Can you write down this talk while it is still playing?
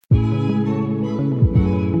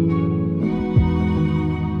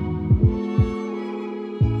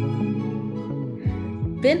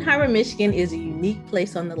Benton Harbor, Michigan is a unique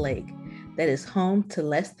place on the lake that is home to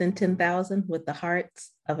less than 10,000 with the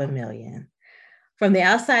hearts of a million. From the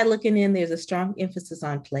outside looking in, there's a strong emphasis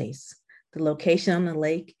on place, the location on the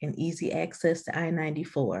lake, and easy access to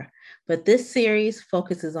I-94. But this series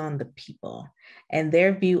focuses on the people and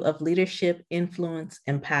their view of leadership, influence,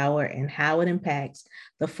 and power, and how it impacts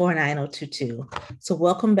the 49022. So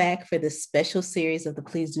welcome back for this special series of the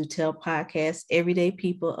Please Do Tell podcast, Everyday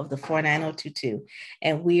People of the 49022.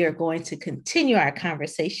 And we are going to continue our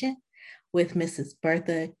conversation with Mrs.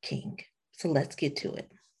 Bertha King. So let's get to it.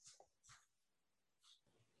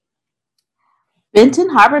 Benton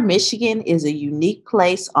Harbor, Michigan is a unique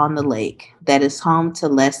place on the lake that is home to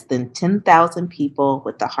less than 10,000 people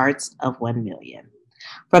with the hearts of 1 million.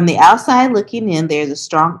 From the outside looking in, there's a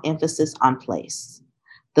strong emphasis on place,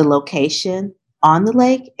 the location on the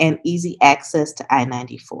lake, and easy access to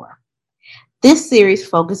I-94. This series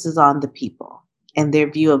focuses on the people and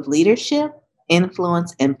their view of leadership,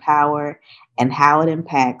 influence, and power, and how it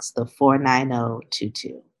impacts the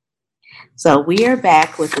 49022. So we are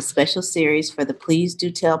back with a special series for the Please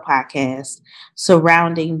Do Tell podcast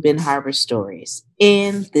surrounding Benton Harbor stories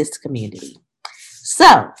in this community.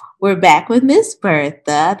 So we're back with Miss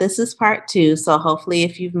Bertha. This is part 2. So hopefully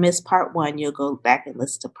if you've missed part 1, you'll go back and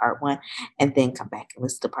listen to part 1 and then come back and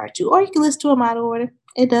listen to part 2. Or you can listen to them out of order.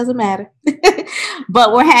 It doesn't matter.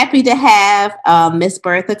 But we're happy to have Miss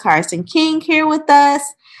Bertha Carson King here with us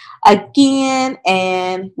again,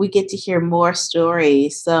 and we get to hear more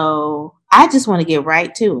stories. So I just want to get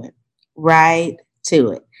right to it.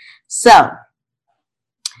 So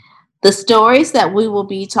the stories that we will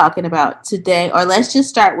be talking about today, or let's just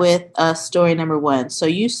start with story number 1. So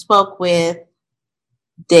you spoke with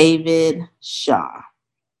David Shaw.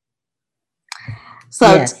 So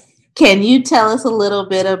yes. Can you tell us a little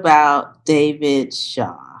bit about David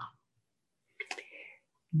Shaw?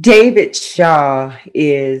 David Shaw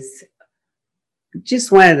is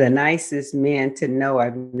just one of the nicest men to know.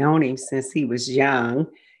 I've known him since he was young,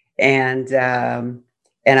 and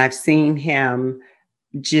I've seen him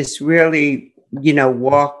just really,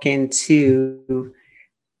 walk into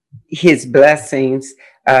his blessings.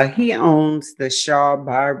 He owns the Shaw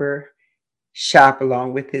Barber Shop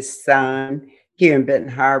along with his son here in Benton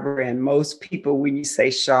Harbor, and most people, when you say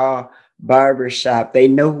Shaw Barbershop, they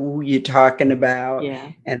know who you're talking about.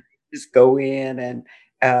 Yeah. And just go in, and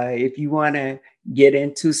if you want to get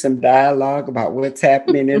into some dialogue about what's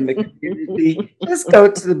happening in the community, just go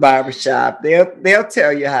to the barbershop. They'll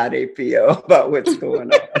tell you how they feel about what's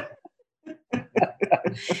going on.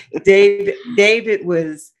 David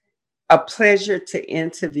was a pleasure to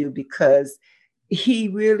interview because he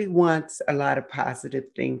really wants a lot of positive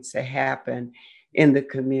things to happen in the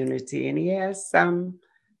community, and he has some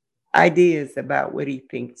ideas about what he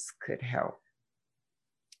thinks could help.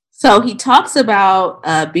 So he talks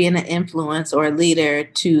about being an influence or a leader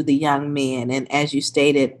to the young men. And as you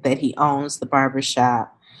stated, that he owns the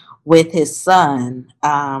barbershop with his son,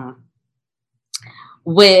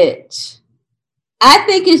 which I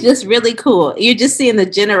think is just really cool. You're just seeing the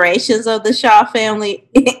generations of the Shaw family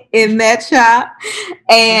in that shop.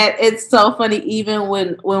 And it's so funny, even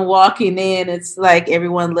when walking in, it's like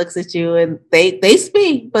everyone looks at you and they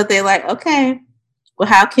speak, but they're like, okay, well,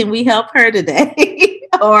 how can we help her today?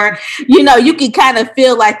 Or, you can kind of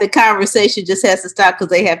feel like the conversation just has to stop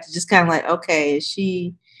because they have to just kind of like, okay, is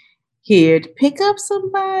she here to pick up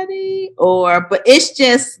somebody? But it's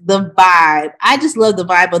just the vibe. I just love the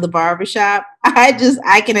vibe of the barbershop.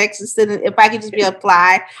 I can actually sit in, if I could just be a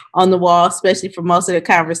fly on the wall, especially for most of the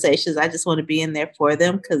conversations, I just want to be in there for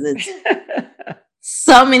them because it's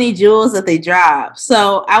so many jewels that they drop.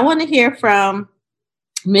 So I want to hear from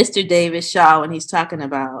Mr. David Shaw when he's talking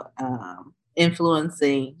about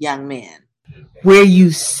influencing young men. Where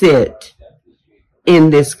you sit in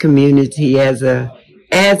this community as a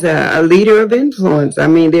leader of influence. I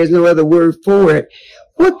mean, there's no other word for it.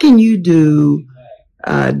 What can you do,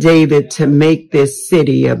 David, to make this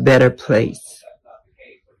city a better place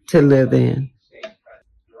to live in?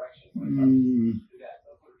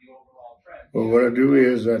 Well, what I do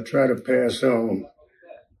is I try to pass on,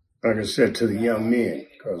 like I said, to the young men,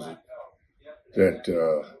 because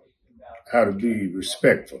how to be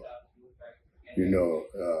respectful,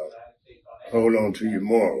 hold on to your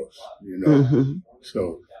morals, Mm-hmm.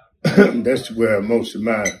 So that's where most of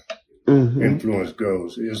my influence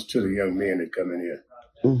goes, is to the young men that come in here.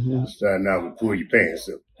 Mm-hmm. Starting out with pull your pants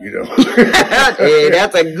up, Hey,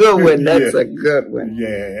 that's a good one. That's a good one.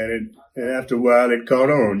 Yeah, and after a while it caught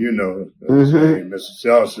on, Mm-hmm. Say, Mr.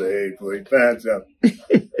 Shaw say, hey, pull your pants up.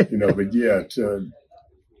 But yeah,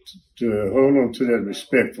 to hold on to that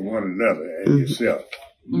respect for one another and yourself.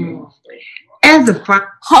 As a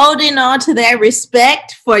holding on to that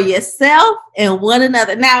respect for yourself and one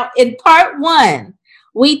another. Now, in part one,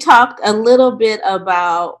 we talked a little bit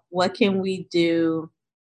about what can we do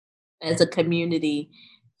as a community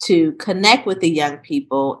to connect with the young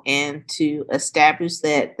people and to establish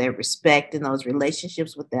their respect and those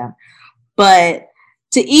relationships with them. But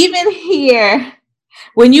to even hear,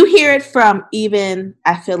 when you hear it from even,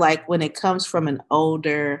 I feel like when it comes from an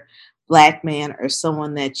older Black man or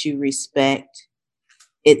someone that you respect,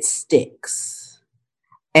 it sticks.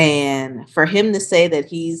 And for him to say that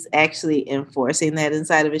he's actually enforcing that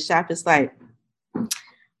inside of his shop, it's like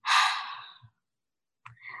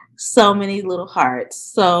so many little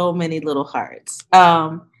hearts.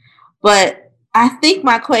 But I think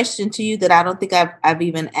my question to you that I don't think I've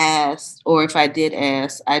even asked, or if I did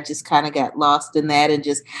ask, I just kind of got lost in that, and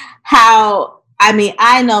just how, I mean,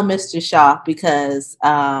 I know Mr. Shaw because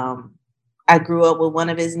I grew up with one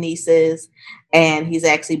of his nieces, and he's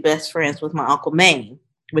actually best friends with my Uncle Maine,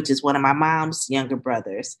 which is one of my mom's younger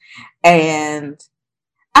brothers. And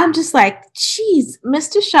I'm just like, geez,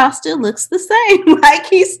 Mr. Shaw still looks the same. Like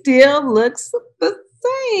he still looks the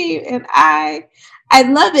same. And I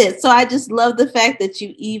love it. So I just love the fact that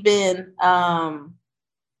you even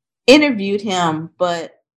interviewed him.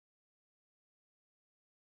 But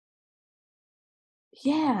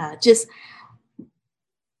yeah, just,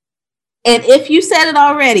 and if you said it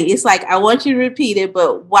already, it's like, I want you to repeat it,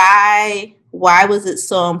 but why was it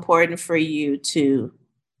so important for you to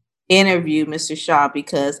interview Mr. Shaw?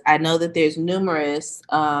 Because I know that there's numerous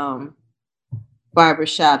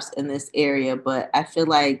barbershops in this area, but I feel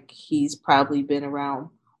like he's probably been around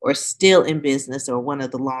or still in business or one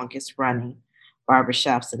of the longest running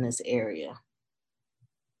barbershops in this area.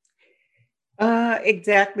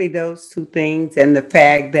 Exactly those two things, and the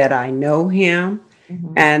fact that I know him,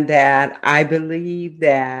 and that I believe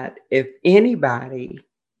that if anybody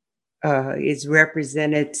is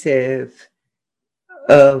representative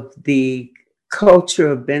of the culture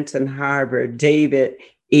of Benton Harbor, David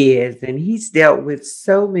is, and he's dealt with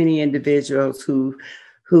so many individuals who've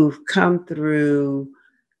come through,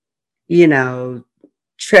 you know,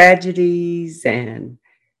 tragedies and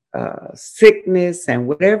sickness and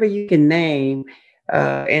whatever you can name,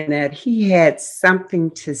 and that he had something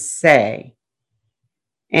to say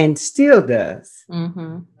and still does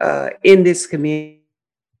in this community.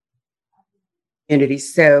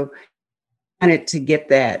 So I wanted to get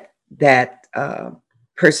that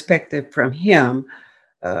perspective from him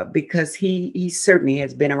because he certainly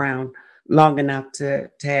has been around long enough to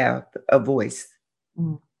have a voice.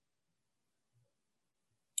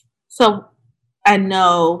 So I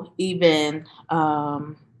know even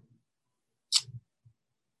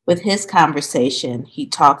with his conversation, he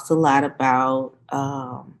talks a lot about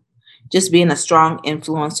just being a strong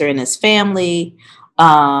influencer in his family,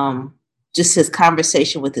 just his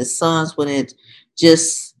conversation with his sons when it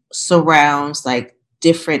just surrounds like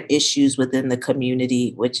different issues within the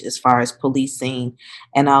community, which as far as policing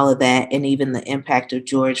and all of that, and even the impact of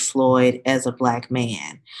George Floyd as a Black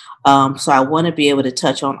man. So I want to be able to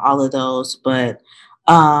touch on all of those, but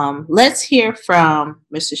let's hear from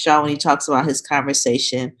Mr. Shaw when he talks about his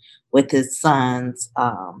conversation with his sons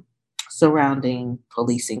surrounding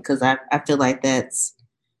policing, because I feel like that's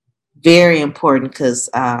very important, because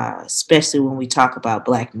especially when we talk about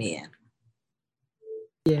Black men.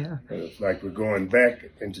 Yeah. It's like we're going back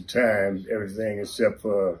into time, everything except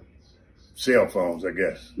for cell phones, I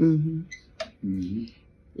guess.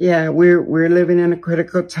 Yeah, we're living in a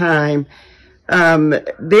critical time.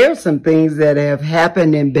 There are some things that have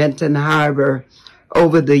happened in Benton Harbor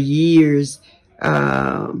over the years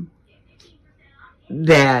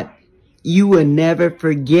that you will never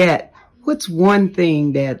forget. What's one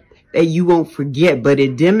thing that you won't forget, but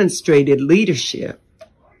it demonstrated leadership?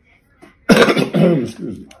 Excuse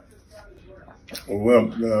me. Well,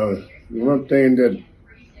 one thing that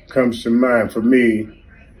comes to mind for me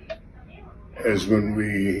is when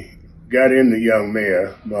we got in the young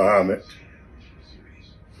mayor, Muhammad,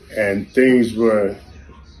 and things were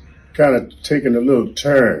kind of taking a little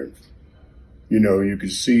turn. You know, you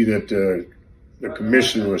could see that the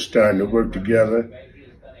commission was starting to work together,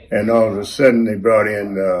 and all of a sudden they brought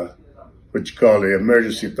in what you call the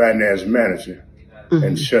emergency finance manager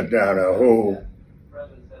and shut down a whole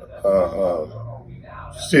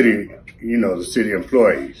city, you know, the city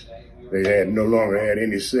employees. They had no longer had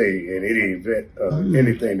any say in any event,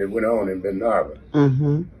 anything that went on in Benton Harbor.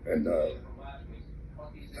 And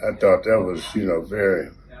I thought that was, you know, very,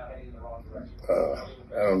 I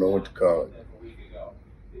don't know what to call it.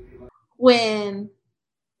 When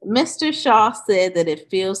Mr. Shaw said that it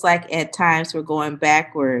feels like at times we're going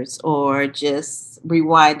backwards or just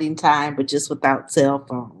rewinding time, but just without cell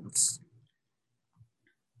phones.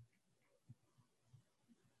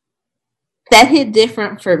 That hit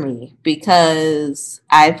different for me because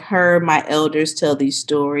I've heard my elders tell these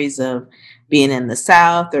stories of being in the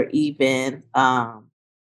South or even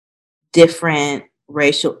different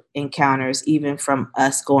racial encounters, even from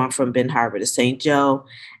us going from Ben Harbor to St. Joe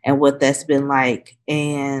and what that's been like.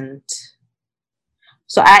 And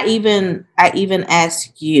so I even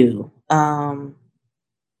asked you, when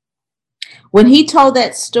he told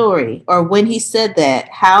that story or when he said that,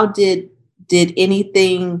 how did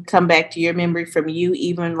anything come back to your memory from you,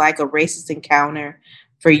 even like a racist encounter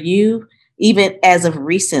for you, even as of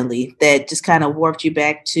recently, that just kind of warped you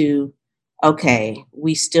back to, okay,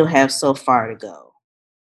 we still have so far to go.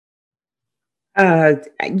 Uh,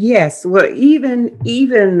 yes. Well, even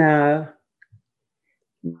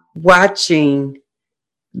watching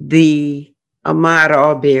the Ahmaud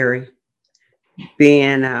Arbery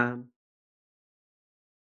being,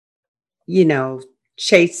 you know,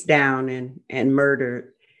 chased down and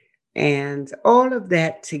murdered, and all of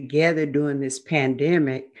that together during this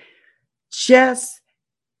pandemic just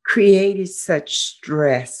created such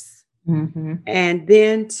stress. Mm-hmm. And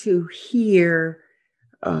then to hear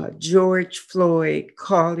George Floyd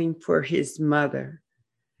calling for his mother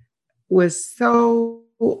was so,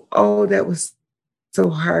 oh, that was so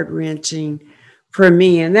heart wrenching for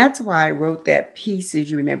me. And that's why I wrote that piece, as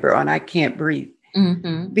you remember, on I Can't Breathe.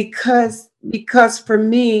 Mm-hmm. Because for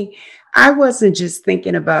me, I wasn't just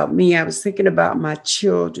thinking about me, I was thinking about my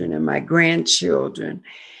children and my grandchildren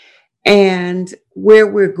and where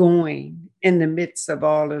we're going in the midst of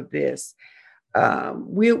all of this.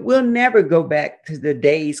 We'll never go back to the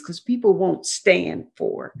days because people won't stand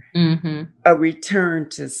for Mm-hmm. a return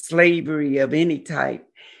to slavery of any type.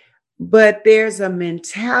 But there's a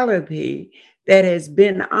mentality that has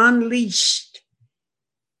been unleashed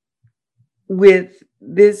with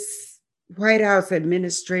this White House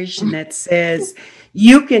administration that says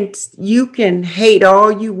you can hate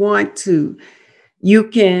all you want to, you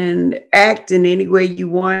can act in any way you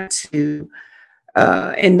want to,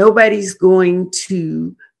 and nobody's going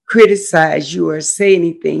to criticize you or say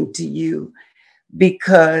anything to you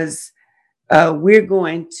because we're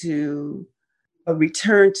going to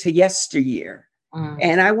return to yesteryear. Mm.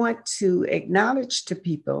 And I want to acknowledge to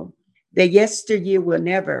people that yesteryear will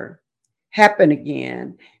never happen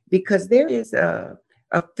again because there is a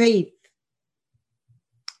faith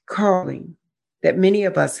calling that many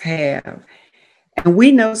of us have. And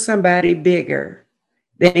we know somebody bigger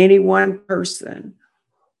than any one person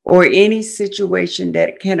or any situation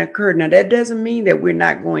that can occur. Now, that doesn't mean that we're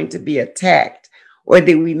not going to be attacked or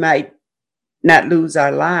that we might not lose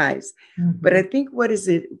our lives. Mm-hmm. But I think what is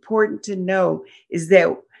important to know is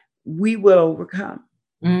that we will overcome.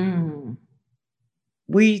 Mm.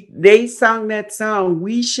 They sung that song,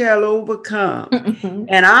 "We Shall Overcome." Mm-hmm.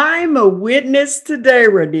 And I'm a witness today,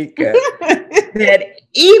 Radhika, that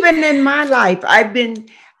even in my life,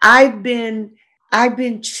 I've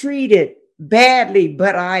been treated badly,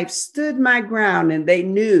 but I've stood my ground and they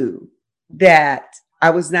knew that I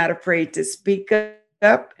was not afraid to speak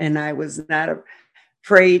up and I was not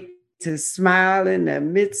afraid to smile in the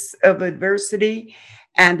midst of adversity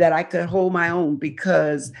and that I could hold my own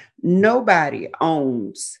because nobody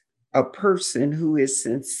owns a person who is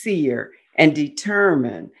sincere and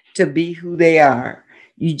determined to be who they are.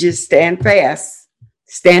 You just stand fast,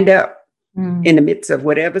 stand up in the midst of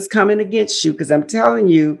whatever's coming against you. Because I'm telling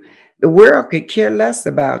you, the world could care less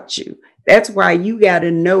about you. That's why you got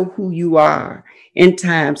to know who you are in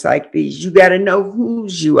times like these. You got to know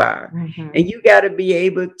whose you are. Mm-hmm. And you got to be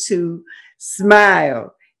able to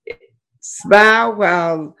smile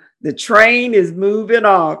while the train is moving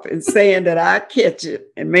off and saying that I catch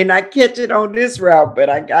it and may not catch it on this route, but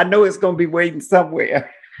I know it's going to be waiting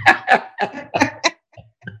somewhere.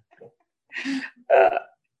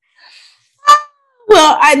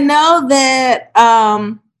 Well, I know that,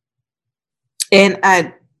 and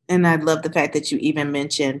I love the fact that you even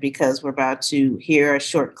mentioned, because we're about to hear a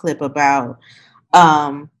short clip about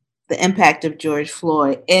the impact of George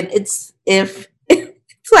Floyd, and it's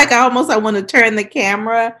like I want to turn the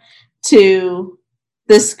camera to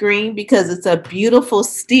the screen because it's a beautiful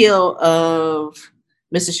still of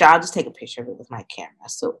Mr. Shaw. I'll just take a picture of it with my camera,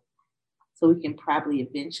 so we can probably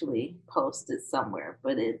eventually post it somewhere.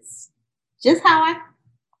 But it's just how I.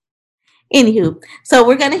 Anywho, so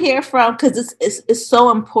we're gonna hear from, because it's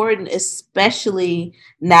so important, especially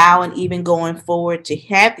now and even going forward, to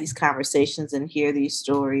have these conversations and hear these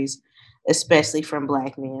stories especially from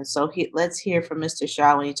Black men. So let's hear from Mr.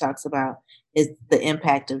 Shaw when he talks about the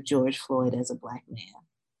impact of George Floyd as a Black man.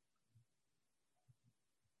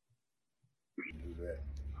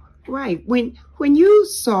 Right. When you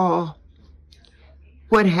saw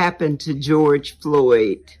what happened to George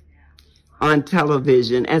Floyd on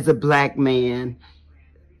television as a Black man,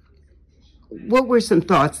 what were some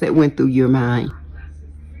thoughts that went through your mind?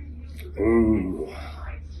 Ooh,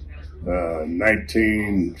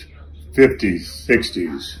 1950s,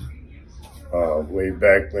 60s, way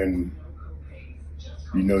back when,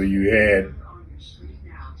 you had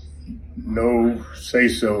no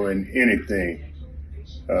say-so in anything.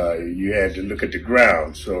 You had to look at the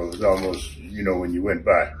ground, so it was almost, when you went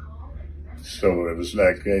by. So it was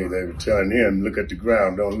like, hey, they were telling him, look at the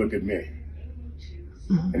ground, don't look at me.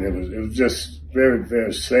 Mm-hmm. And it was just very,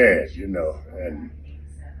 very sad, and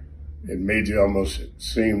it made you almost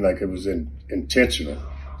seem like it was intentional.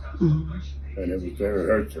 Mm-hmm. And it was very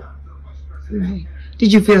hurtful. Right.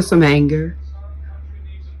 Did you feel some anger?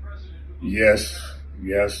 Yes,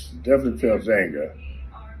 definitely felt anger.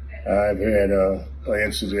 I've had an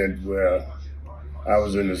incident where I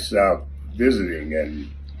was in the South visiting and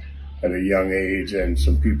at a young age, and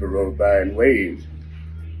some people rode by and waved.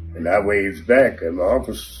 And I waved back, and my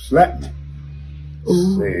uncle slapped me.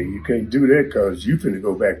 Say, you can't do that because you finna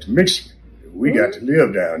go back to Michigan. We got to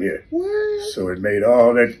live down here. So it made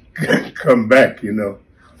all that come back,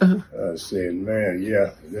 saying, man,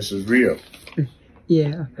 yeah, this is real.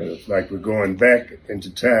 Yeah. And it's like we're going back into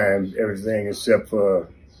time, everything except for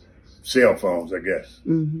cell phones, I guess.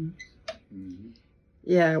 Mm-hmm. Mm-hmm.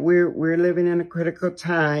 Yeah, we're living in a critical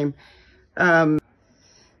time.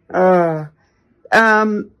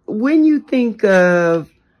 When you think of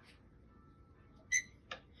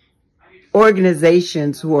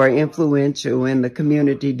organizations who are influential in the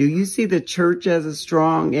community, do you see the church as a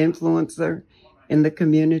strong influencer in the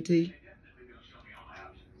community?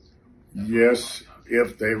 Yes,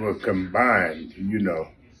 if they were combined,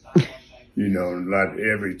 not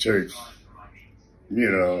every church,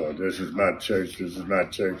 this is my church,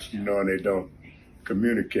 and they don't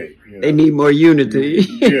communicate. They need more unity.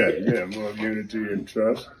 yeah, more unity and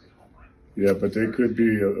trust. Yeah, but they could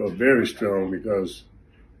be a very strong, because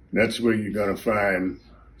that's where you're going to find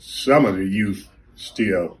some of the youth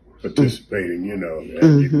still participating,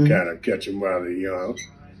 and you can kind of catch them while they're young.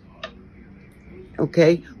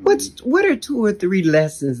 Okay. What are 2 or 3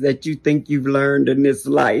 lessons that you think you've learned in this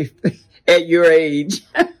life at your age?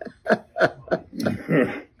 At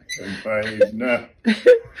my age now.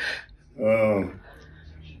 I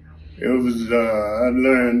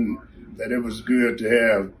learned that it was good to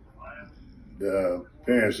have the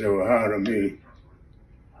parents that were hard on me,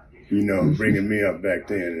 bringing me up back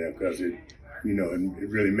then, because it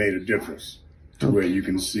really made a difference to where you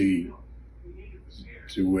can see,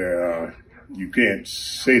 to where you can't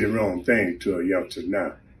say the wrong thing to a youngster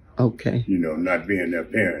now. Okay. Not being their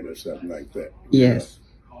parent or something like that. Yes.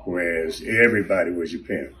 Whereas everybody was your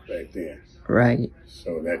parent back then. Right.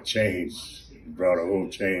 So that change brought a whole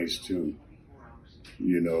change to,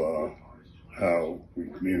 how we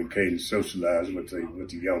communicate and socialize with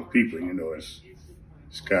the young people.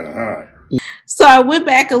 It's kind of hard. So I went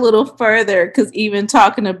back a little further, because even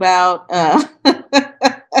talking about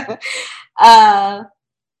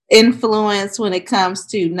influence when it comes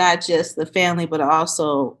to not just the family, but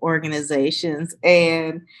also organizations.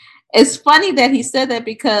 And it's funny that he said that,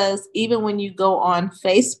 because even when you go on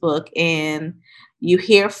Facebook and you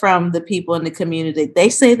hear from the people in the community, they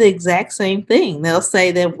say the exact same thing. They'll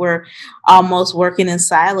say that we're almost working in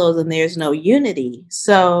silos and there's no unity.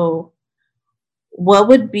 So what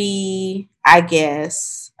would be, I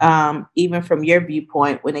guess, even from your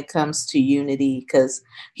viewpoint when it comes to unity? Because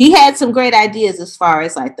he had some great ideas as far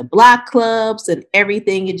as like the block clubs and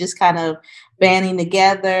everything, and just kind of banding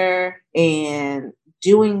together and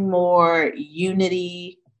doing more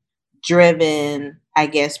unity driven, I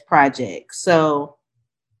guess, projects. So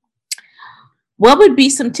what would be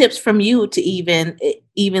some tips from you to even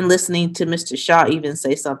listening to Mr. Shaw even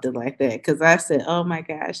say something like that? Because I said, oh my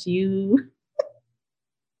gosh, he's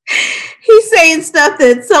saying stuff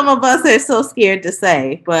that some of us are so scared to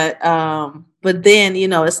say, but then,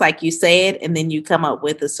 it's like you say it and then you come up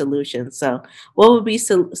with a solution. So what would be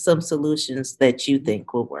some solutions that you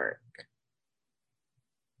think will work?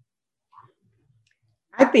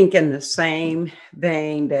 I think in the same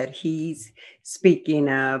vein that he's speaking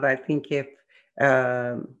of, I think if,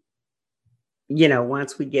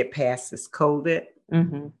 once we get past this COVID,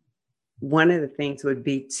 one of the things would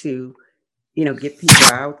be to, get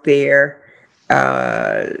people out there.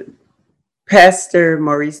 Pastor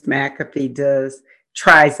Maurice McAfee does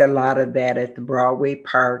tries a lot of that at the Broadway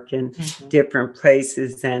Park and different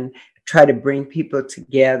places, and try to bring people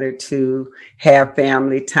together to have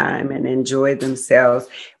family time and enjoy themselves.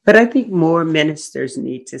 But I think more ministers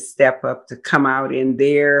need to step up to come out in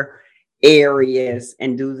their areas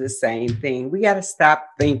and do the same thing. We got to stop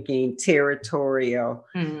thinking territorial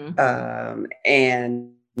and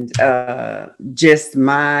just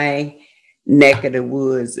my neck of the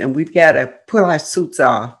woods, and we've got to pull our suits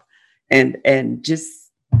off and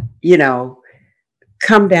just, you know,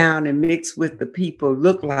 come down and mix with the people,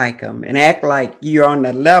 look like them, and act like you're on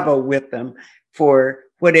the level with them for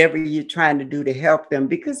whatever you're trying to do to help them,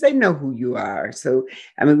 because they know who you are. So,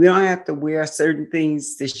 I mean, we don't have to wear certain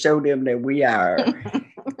things to show them that we are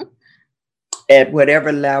at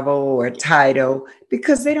whatever level or title,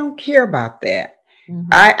 because they don't care about that.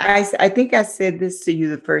 I think I said this to you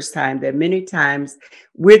the first time, that many times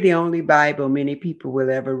we're the only Bible many people will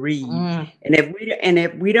ever read. And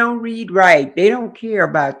if we don't read right, they don't care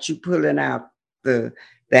about you pulling out the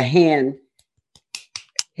hand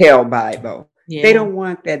held Bible. Yeah. They don't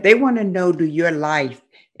want that. They want to know, do your life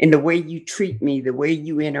and the way you treat me, the way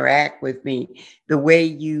you interact with me, the way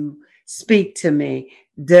you speak to me,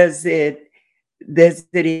 does it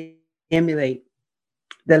emulate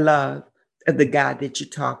the love of the God that you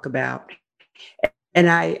talk about? And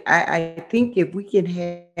I think if we can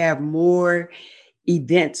have more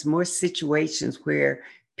events, more situations where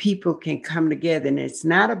people can come together, and it's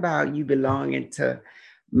not about you belonging to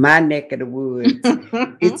my neck of the woods.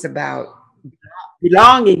 It's about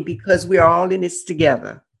belonging because we're all in this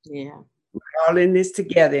together. Yeah. We're all in this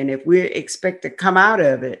together. And if we expect to come out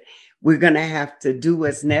of it, we're going to have to do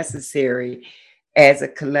what's necessary as a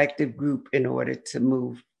collective group in order to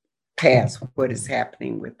move past what is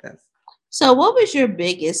happening with us. So what was your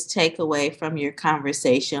biggest takeaway from your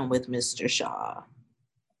conversation with Mr. Shaw?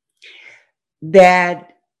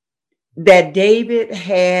 That David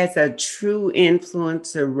has a true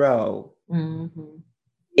influencer role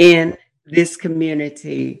in this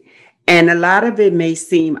community. And a lot of it may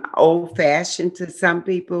seem old-fashioned to some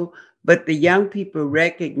people, but the young people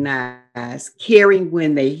recognize caring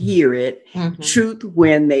when they hear it, truth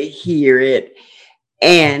when they hear it,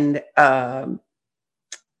 and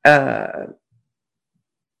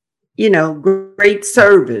you know, great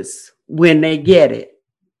service when they get it,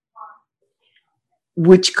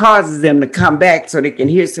 which causes them to come back so they can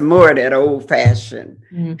hear some more of that old-fashioned,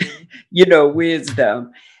 you know,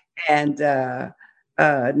 wisdom. And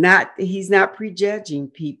he's not prejudging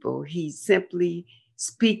people. He's simply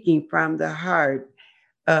speaking from the heart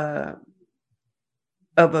of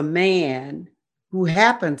a man who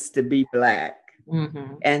happens to be Black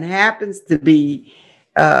and happens to be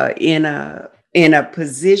in a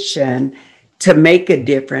position to make a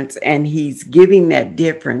difference. And he's giving that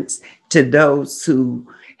difference to those who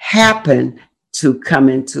happen to come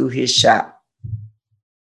into his shop.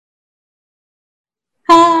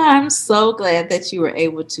 I'm so glad that you were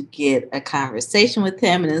able to get a conversation with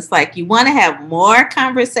him. And it's like, you want to have more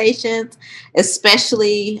conversations,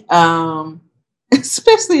 especially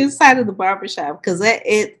inside of the barbershop, because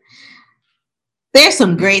there's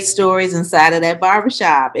some great stories inside of that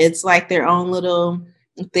barbershop. It's like their own little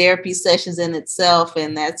therapy sessions in itself.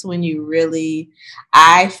 And that's when you really,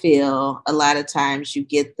 I feel a lot of times you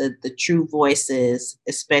get the true voices,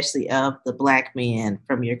 especially of the Black men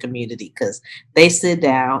from your community, because they sit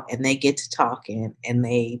down and they get to talking and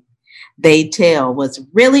they tell what's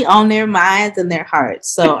really on their minds and their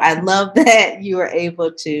hearts. So I love that you were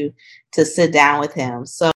able to sit down with him. So